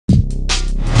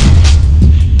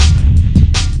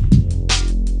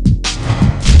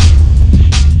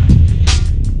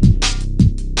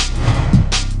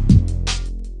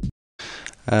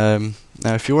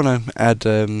Now if you want to add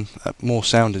more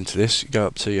sound into this, you go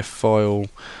up to your file,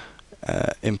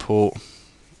 import,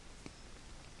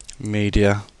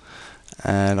 media,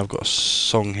 and I've got a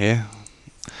song here.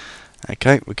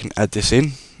 Okay, we can add this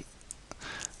in,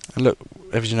 and look,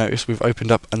 as you notice, we've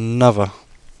opened up another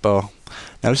bar.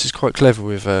 Now this is quite clever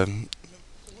with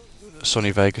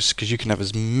Sony Vegas, because you can have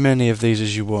as many of these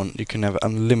as you want. You can have an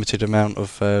unlimited amount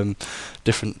of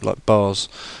different like bars.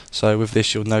 So with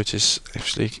this, you'll notice,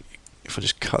 actually, if I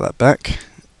just cut that back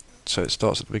so it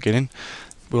starts at the beginning,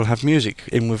 we'll have music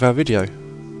in with our video.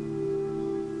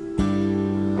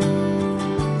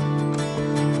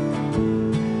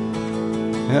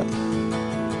 Yep.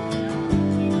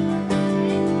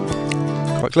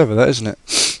 Quite clever that, isn't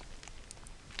it?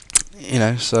 You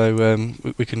know, so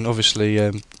we can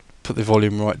obviously put the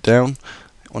volume right down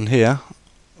on here,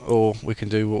 or we can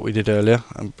do what we did earlier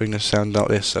and bring the sound like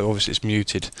this. So obviously it's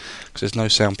muted because there's no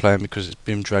sound playing because it's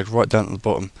been dragged right down to the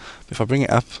bottom. But if I bring it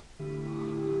up,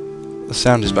 the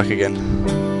sound is back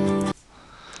again.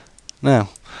 Now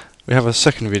we have a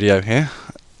second video here,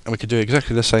 and we could do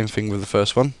exactly the same thing with the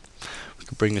first one. We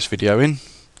could bring this video in,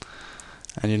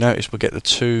 and you notice we'll get the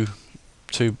two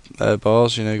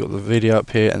bars. You know, you've got the video up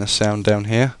here and the sound down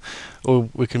here. Or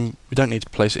we don't need to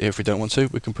place it here if we don't want to.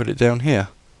 We can put it down here.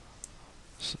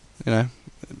 So, you know,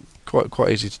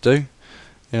 quite easy to do.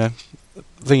 You know,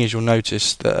 the thing is, you'll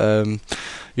notice that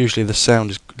usually the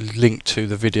sound is linked to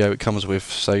the video it comes with,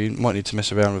 so you might need to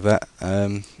mess around with that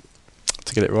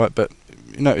to get it right. But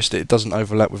you notice that it doesn't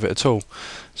overlap with it at all.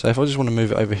 So if I just want to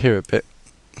move it over here a bit,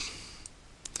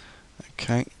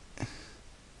 okay,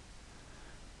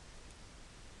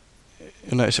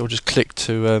 you'll notice it will just click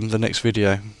to the next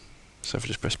video. So if I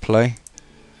just press play,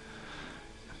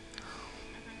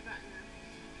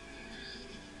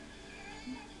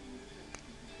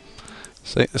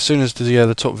 so as soon as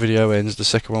the top video ends, the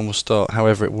second one will start.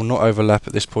 However, it will not overlap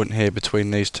at this point here between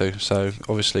these two. So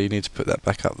obviously you need to put that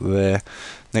back up there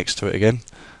next to it again,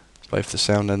 both the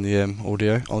sound and the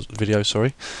video.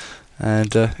 Sorry,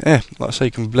 and yeah, like I say,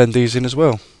 you can blend these in as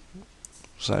well.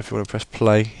 So if you want to press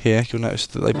play here, you'll notice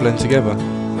that they blend together.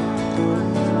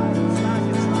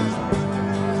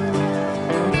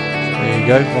 There you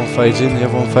go, one fades in, the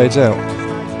other one fades out.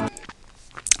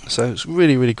 So it's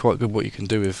really quite good what you can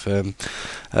do with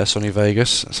Sony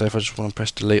Vegas. So if I just want to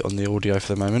press delete on the audio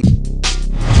for the moment.